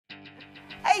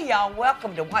Hey, y'all.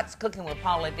 Welcome to What's Cooking with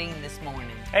Paula Deen this morning.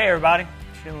 Hey, everybody.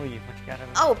 What you got over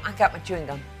there? Oh, I got my chewing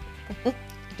gum.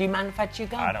 Do you mind if I chew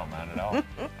gum? I don't mind at all.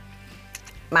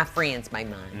 My friends may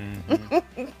mind.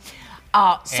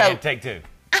 Mm-hmm. And take two.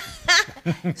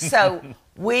 So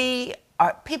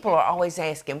people are always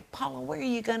asking, Paula, where are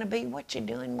you going to be? What you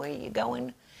doing? Where are you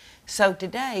going? So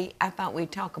today, I thought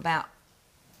we'd talk about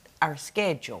our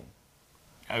schedule.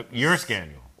 Your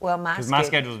schedule. Well, Because my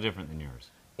schedule is different than yours.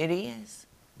 It is.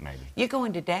 Maybe. You're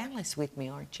going to Dallas with me,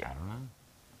 aren't you? I don't know.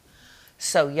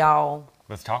 So, y'all.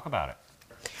 Let's talk about it.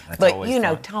 That's But, always you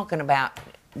know, fun. talking about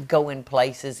going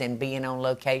places and being on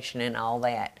location and all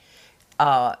that,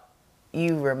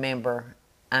 you remember,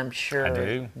 I'm sure, I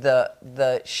do.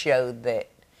 the show that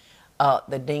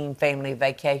the Dean Family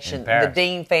Vacation. In Paris. The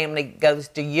Dean family goes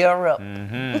to Europe.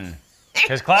 Mm-hmm.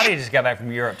 Because Claudia just got back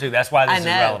from Europe, too. That's why this is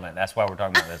relevant. That's why we're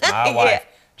talking about this. My wife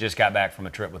just got back from a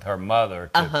trip with her mother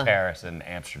to Paris and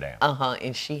Amsterdam.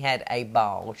 And she had a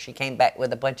ball. She came back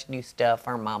with a bunch of new stuff.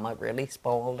 Her mama really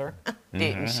spoiled her,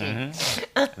 didn't she?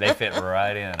 They fit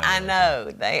right in. I know,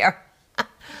 they are.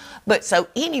 But so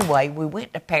anyway, we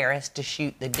went to Paris to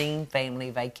shoot the Dean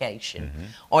Family Vacation,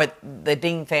 or the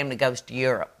Dean Family Goes to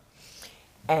Europe.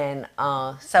 And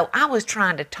so I was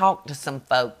trying to talk to some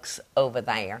folks over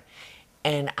there,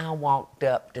 and I walked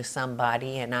up to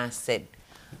somebody and I said,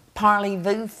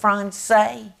 "Parlez-vous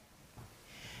français?"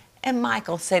 And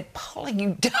Michael said, "Paula,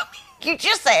 you dummy, you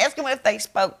just asked them if they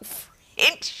spoke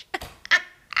French."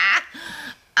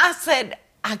 I said,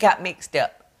 I got mixed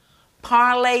up.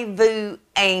 "Parlez-vous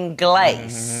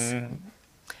anglais?"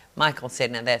 Michael said,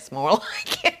 "Now that's more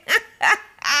like it."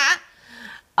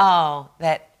 Oh,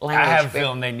 that language. I have a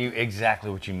feeling they knew exactly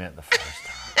what you meant the first time.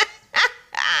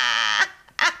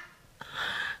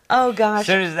 Oh, gosh. As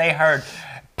soon as they heard,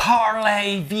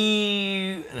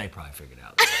 "Parlez-vous," they probably figured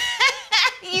out.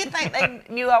 You think they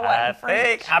knew I wasn't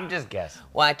French? I'm just guessing.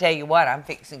 Well, I tell you what, I'm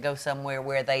fixing to go somewhere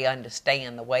where they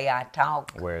understand the way I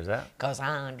talk. Where is that? Because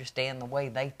I understand the way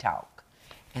they talk.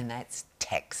 And that's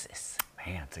Texas.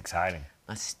 Man, it's exciting.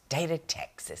 The state of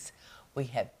Texas. We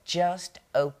have just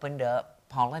opened up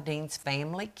Paula Deen's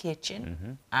Family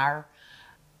Kitchen. Our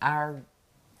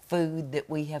food that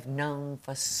we have known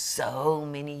for so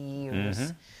many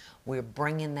years. We're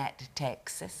bringing that to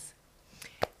Texas.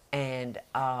 And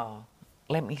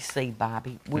let me see,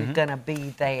 Bobby. We're going to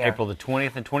be there. April the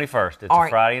 20th and 21st. It's a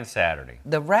Friday and Saturday.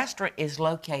 The restaurant is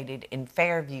located in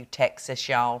Fairview, Texas,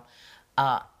 y'all.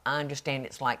 I understand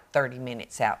it's like 30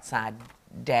 minutes outside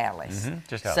Dallas.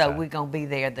 Just outside. So we're going to be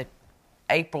there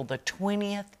April the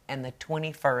 20th and the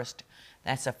 21st.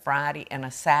 That's a Friday and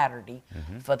a Saturday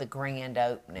for the grand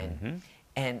opening.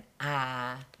 And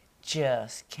I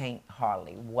just can't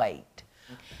hardly wait.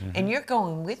 And you're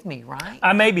going with me, right?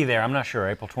 I may be there. I'm not sure.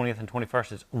 April 20th and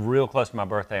 21st is real close to my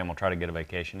birthday. I'm going to try to get a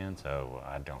vacation in, so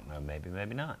I don't know. Maybe,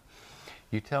 maybe not.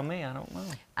 You tell me. I don't know.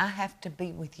 I have to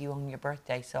be with you on your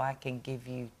birthday so I can give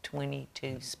you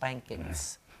 22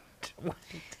 spankings.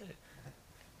 22.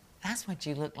 That's what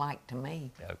you look like to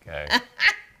me. Okay.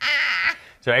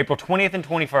 So April 20th and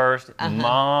 21st,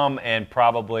 Mom and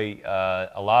probably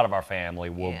a lot of our family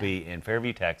will be in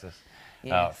Fairview, Texas,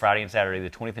 Friday and Saturday, the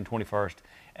 20th and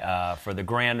 21st, for the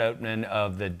grand opening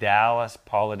of the Dallas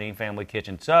Paula Deen Family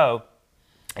Kitchen. So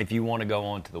if you want to go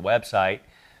on to the website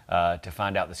to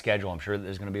find out the schedule, I'm sure that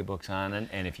there's going to be a book signing.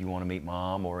 And if you want to meet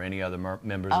Mom or any other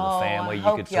members of the family,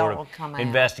 you could sort of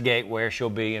investigate where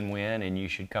she'll be and when, and you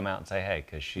should come out and say hey,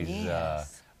 because she's...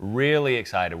 really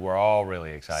excited. We're all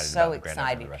really excited about the grand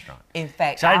opening of the restaurant. In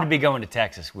fact, excited to be going to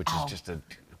Texas, which is just a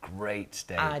great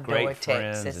state. I great adore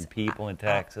friends Texas. and people in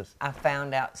Texas. I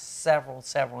found out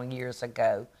several years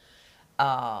ago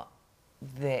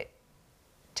that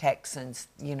Texans,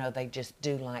 you know, they just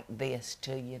do like this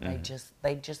to you.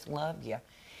 They just love you,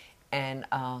 and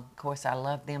of course I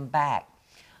love them back.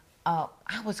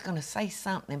 I was going to say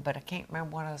something, but I can't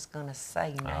remember what I was going to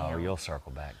say now. Oh, you'll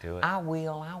circle back to it. I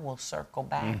will circle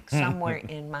back. Somewhere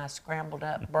in my scrambled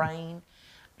up brain,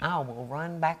 I will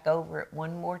run back over it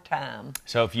one more time.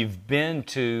 So if you've been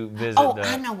to visit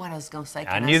I know what I was going to say.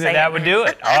 I knew that would do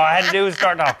it. All I had to do was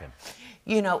start talking.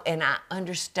 You know, and I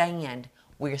understand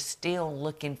we're still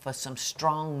looking for some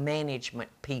strong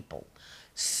management people.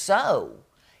 So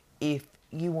if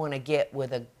you want to get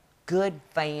with a good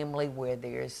family where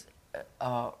there's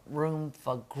room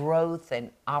for growth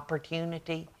and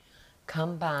opportunity,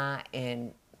 come by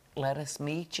and let us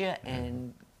meet you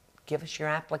and give us your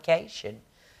application,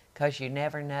 because you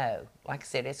never know. Like I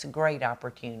said, it's a great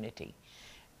opportunity,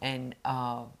 and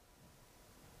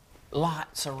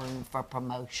lots of room for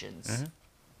promotions.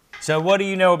 So what do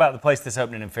you know about the place that's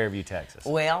opening in Fairview, Texas?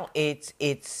 Well, it's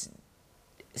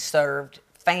served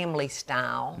family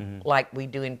style, like we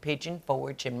do in Pigeon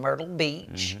Forge and Myrtle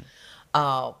Beach.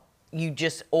 You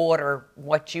just order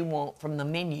what you want from the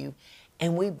menu,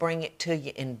 and we bring it to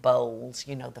you in bowls.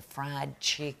 You know, the fried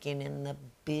chicken and the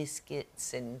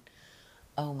biscuits and,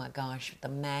 oh my gosh, the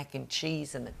mac and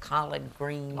cheese and the collard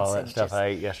greens. All that and stuff I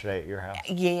ate yesterday at your house.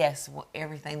 Yes,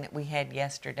 everything that we had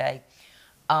yesterday.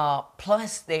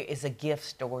 Plus, there is a gift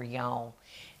store, y'all.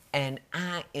 And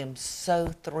I am so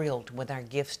thrilled with our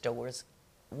gift stores.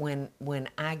 When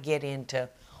I get into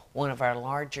one of our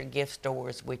larger gift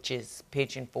stores, which is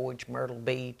Pigeon Forge, Myrtle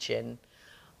Beach, and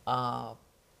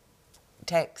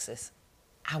Texas,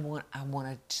 I want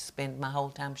to spend my whole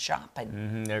time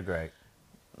shopping. They're great.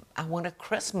 I want a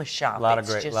Christmas shop. A lot of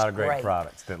great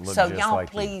products that look so just y'all,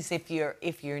 like please, if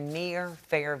you're near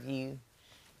Fairview,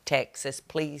 Texas,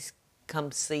 please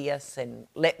come see us and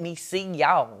let me see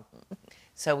y'all.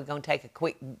 So we're going to take a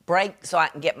quick break so I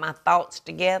can get my thoughts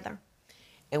together,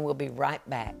 and we'll be right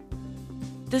back.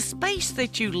 The space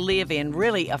that you live in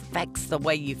really affects the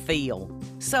way you feel.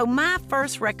 So my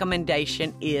first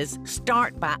recommendation is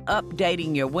start by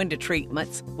updating your window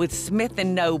treatments with Smith &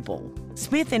 Noble.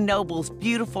 Smith & Noble's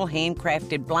beautiful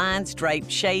handcrafted blinds,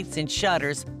 drapes, shades, and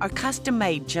shutters are custom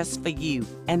made just for you,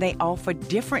 and they offer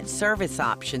different service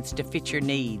options to fit your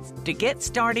needs. To get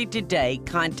started today,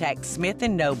 contact Smith &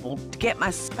 Noble to get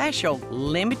my special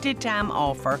limited time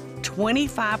offer,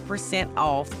 25%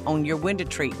 off on your window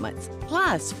treatments,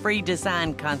 plus free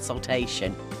design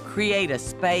consultation. Create a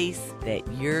space that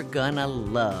you're gonna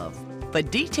love. For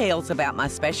details about my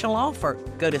special offer,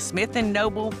 go to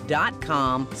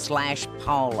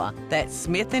smithandnoble.com/Paula. That's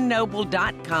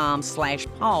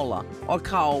smithandnoble.com/Paula, or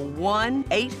call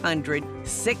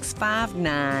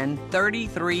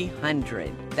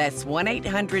 1-800-659-3300. That's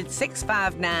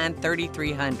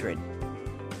 1-800-659-3300.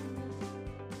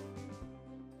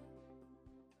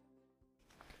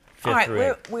 All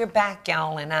right, we're back,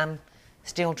 y'all, and I'm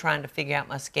still trying to figure out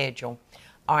my schedule.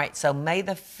 All right, so May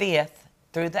the 5th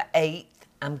through the 8th,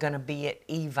 I'm going to be at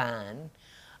Evine.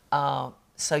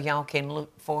 So y'all can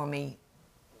look for me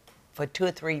for 2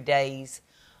 or 3 days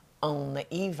on the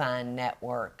Evine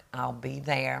network. I'll be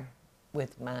there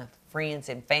with my friends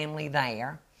and family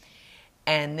there.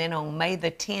 And then on May the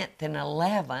 10th and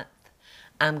 11th,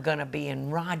 I'm going to be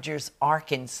in Rogers,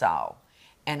 Arkansas.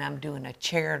 And I'm doing a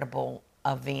charitable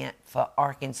event for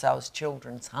Arkansas's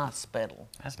Children's Hospital.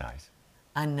 That's nice.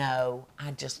 I know.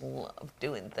 I just love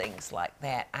doing things like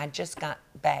that. I just got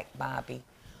back, Bobby,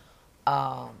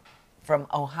 from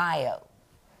Ohio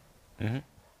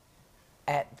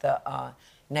at the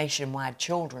Nationwide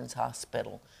Children's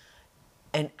Hospital.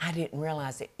 And I didn't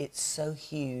realize it. It's so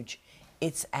huge.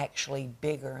 It's actually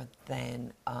bigger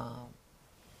than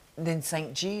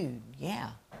St. Jude. Yeah.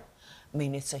 I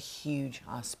mean, it's a huge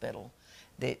hospital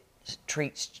that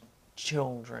treats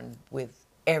children with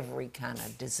every kind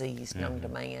of disease known to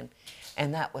man.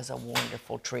 And that was a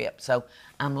wonderful trip. So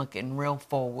I'm looking real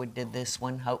forward to this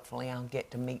one. Hopefully I'll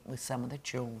get to meet with some of the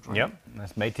children. Yep,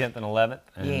 that's May 10th and 11th.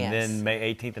 And yes. then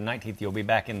May 18th and 19th, you'll be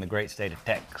back in the great state of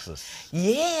Texas.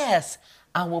 Yes,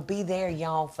 I will be there,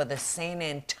 y'all, for the San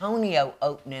Antonio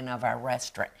opening of our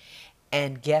restaurant.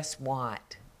 And guess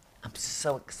what? I'm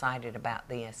so excited about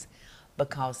this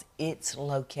because it's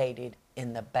located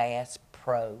in the Bass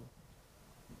Pro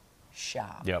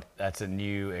Shop. Yep, that's a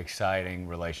new, exciting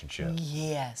relationship.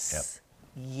 Yes.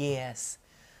 Yep. Yes.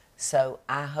 So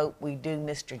I hope we do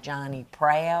Mr. Johnny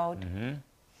proud.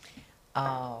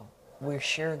 We're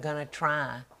sure going to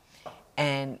try.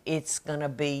 And it's going to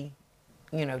be,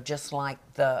 you know, just like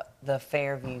the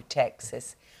Fairview,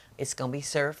 Texas. It's going to be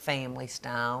served family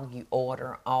style. You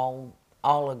order all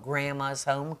of Grandma's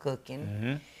home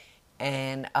cooking.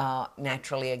 And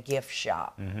naturally a gift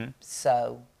shop.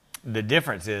 So the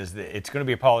difference is that it's going to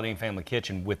be a Paula Deen Family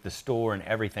Kitchen with the store and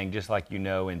everything, just like you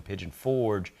know in Pigeon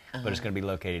Forge, but it's going to be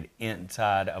located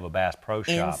inside of a Bass Pro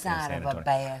Shop in San Antonio. Inside of a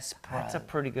Bass Pro. That's a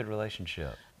pretty good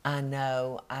relationship. I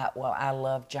know. I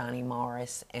love Johnny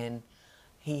Morris, and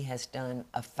he has done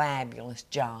a fabulous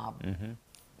job,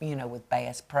 you know, with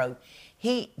Bass Pro.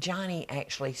 Johnny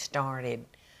actually started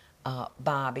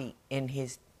Bobby in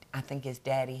his, I think his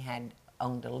daddy had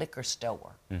owned a liquor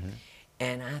store.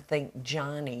 And I think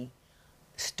Johnny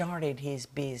started his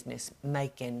business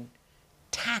making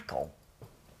tackle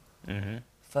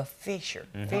for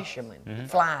fishermen,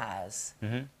 flies.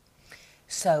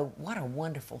 So what a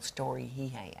wonderful story he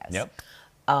has. Yep.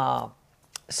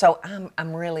 So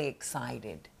I'm really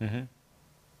excited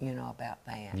about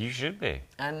that. You should be.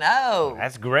 I know.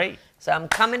 That's great. So I'm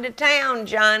coming to town,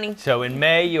 Johnny. So in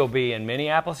May, you'll be in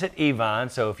Minneapolis at Evine.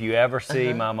 So if you ever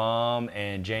see my mom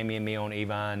and Jamie and me on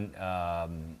Evine,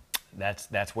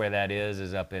 that's where that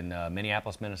is up in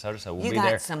Minneapolis, Minnesota. So we'll be there.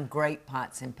 You got some great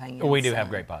pots and pans. We do have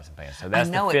great pots and pans. So that's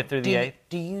the 5th through the 8th.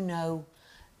 Do you know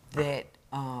that...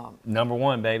 Number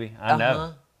 1, baby. I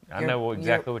know. I know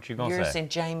exactly what you're going to say. Yours and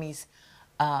Jamie's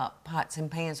pots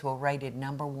and pans were rated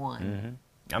number 1.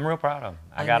 Mm-hmm. I'm real proud of them.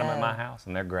 I got them at my house,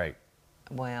 and they're great.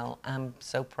 Well, I'm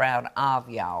so proud of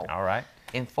y'all. All right.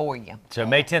 And for you. So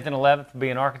May 10th and 11th will be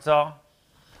in Arkansas.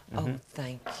 Oh,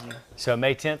 thank you. So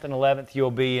May 10th and 11th, you'll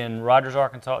be in Rogers,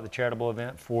 Arkansas at the charitable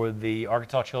event for the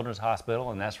Arkansas Children's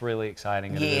Hospital, and that's really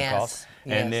exciting at a good cause.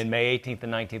 And then May 18th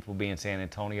and 19th, we'll be in San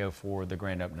Antonio for the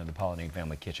grand opening of the Polynesian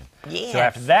Family Kitchen. Yes. So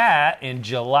after that, in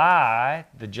July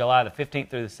the 15th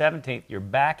through the 17th, you're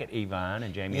back at Evine,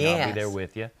 and Jamie and I'll be there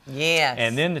with you. Yes.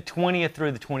 And then the 20th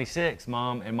through the 26th,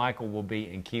 Mom and Michael will be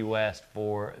in Key West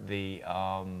for the...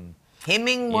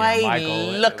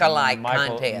 Hemingway look-alike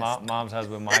contest. Mom's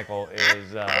husband, Michael,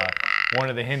 is one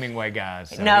of the Hemingway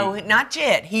guys. So no, not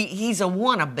yet. He's a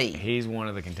wannabe. He's one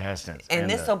of the contestants. And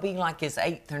this will be like his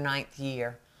 8th or 9th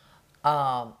year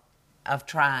of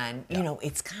trying. You know,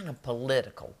 it's kind of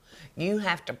political. You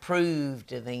have to prove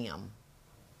to them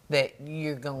that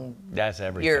you're going to... That's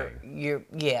everything.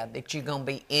 That you're going to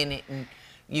be in it and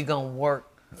you're going to work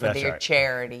for their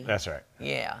charity. That's right.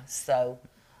 Yeah, so...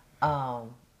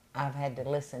 I've had to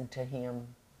listen to him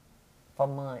for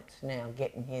months now,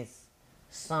 getting his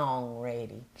song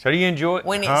ready. So do you enjoy it?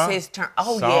 When it's his turn.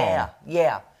 Oh, song.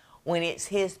 Yeah. When it's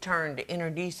his turn to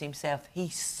introduce himself, he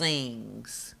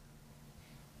sings.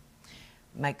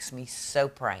 Makes me so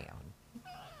proud.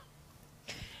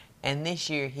 And this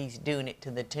year he's doing it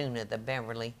to the tune of the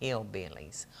Beverly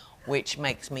Hillbillies, which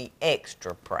makes me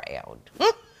extra proud.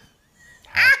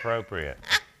 How appropriate.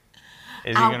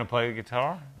 Is he going to play the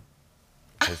guitar?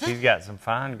 Because he's got some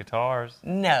fine guitars.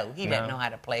 No, he doesn't know how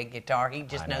to play a guitar. He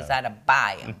just knows how to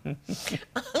buy them.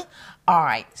 All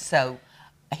right, so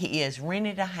he has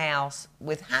rented a house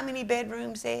with how many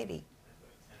bedrooms, Eddie?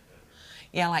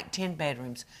 Yeah, like 10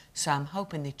 bedrooms. So I'm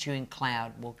hoping that you and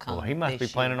Cloud will come. Well, he must be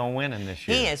planning on winning this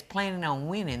year. He is planning on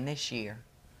winning this year.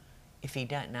 If he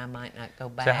doesn't, I might not go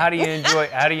back. So how do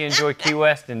you enjoy Key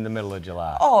West in the middle of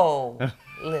July? Oh,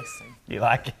 listen. You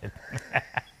like it?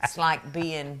 It's like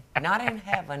being, not in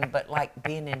heaven, but like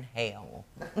being in hell.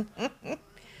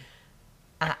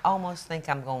 I almost think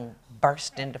I'm going to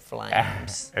burst into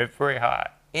flames. It's pretty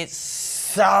hot. It's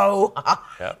so hot.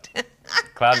 Yep.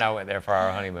 Cloud and I went there for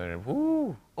our honeymoon. And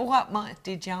woo. What month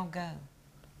did y'all go?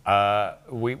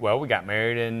 We got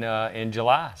married in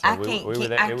July. So we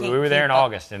were there in up.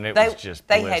 August, and it was just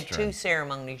They blistering. had 2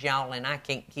 ceremonies, y'all, and I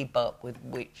can't keep up with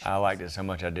which. I liked it so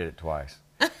much I did it twice.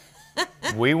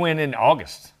 We went in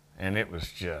August, and it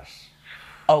was just...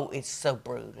 Oh, it's so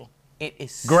brutal. It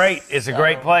is great. It's a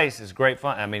great place. It's great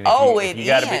fun. I mean, if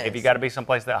you got to be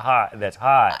someplace that's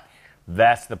hot,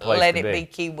 that's the place Let to be. it be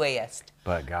Key West.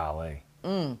 But golly.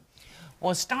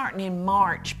 Well, starting in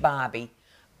March, Bobby,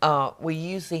 we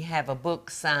usually have a book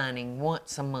signing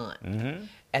once a month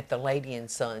at the Lady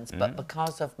and Sons. But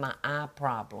because of my eye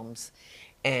problems,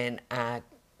 and I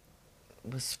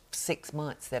was 6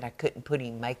 months that I couldn't put any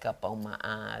makeup on my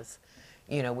eyes,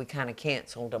 we kind of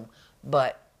canceled them.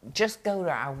 But just go to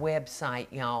our website,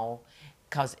 y'all,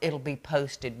 because it'll be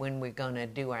posted when we're going to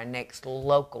do our next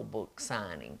local book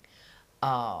signing.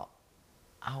 I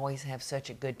always have such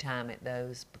a good time at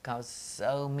those because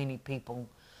so many people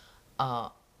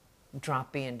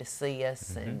drop in to see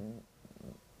us and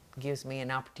gives me an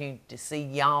opportunity to see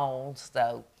y'all.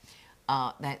 So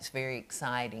that's very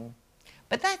exciting.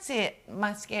 But that's it.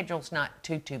 My schedule's not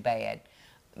too bad.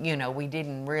 We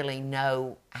didn't really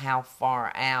know how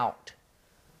far out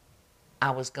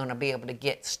I was going to be able to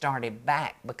get started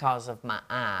back because of my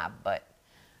eye, but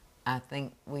I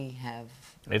think we have...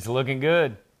 It's looking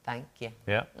good. Thank you.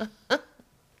 Yeah.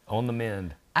 On the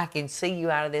mend. I can see you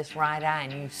out of this right eye,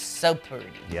 and you're so pretty.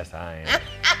 Yes, I am.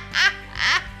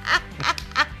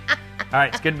 All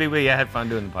right, it's good to be with you. I had fun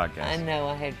doing the podcast. I know.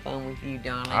 I had fun with you,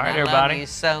 darling. All right, I everybody. love you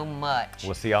so much.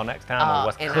 We'll see y'all next time on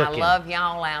What's and Cooking. I love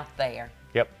y'all out there.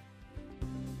 Yep.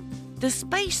 The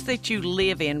space that you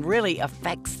live in really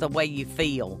affects the way you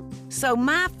feel. So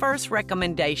my first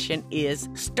recommendation is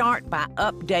start by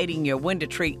updating your window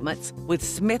treatments with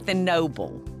Smith &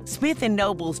 Noble. Smith &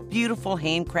 Noble's beautiful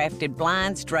handcrafted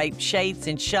blinds, drapes, shades,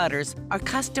 and shutters are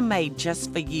custom made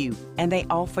just for you, and they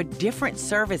offer different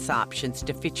service options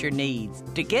to fit your needs.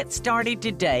 To get started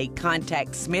today,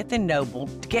 contact Smith & Noble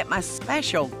to get my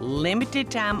special limited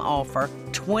time offer,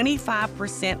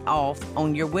 25% off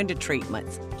on your window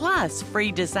treatments, plus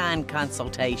free design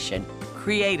consultation.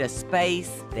 Create a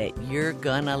space that you're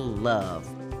gonna love.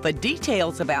 For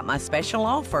details about my special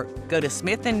offer, go to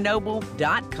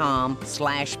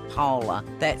smithandnoble.com/Paula.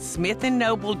 That's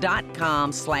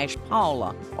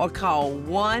smithandnoble.com/Paula, or call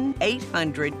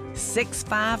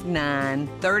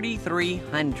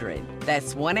 1-800-659-3300.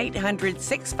 That's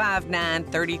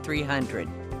 1-800-659-3300.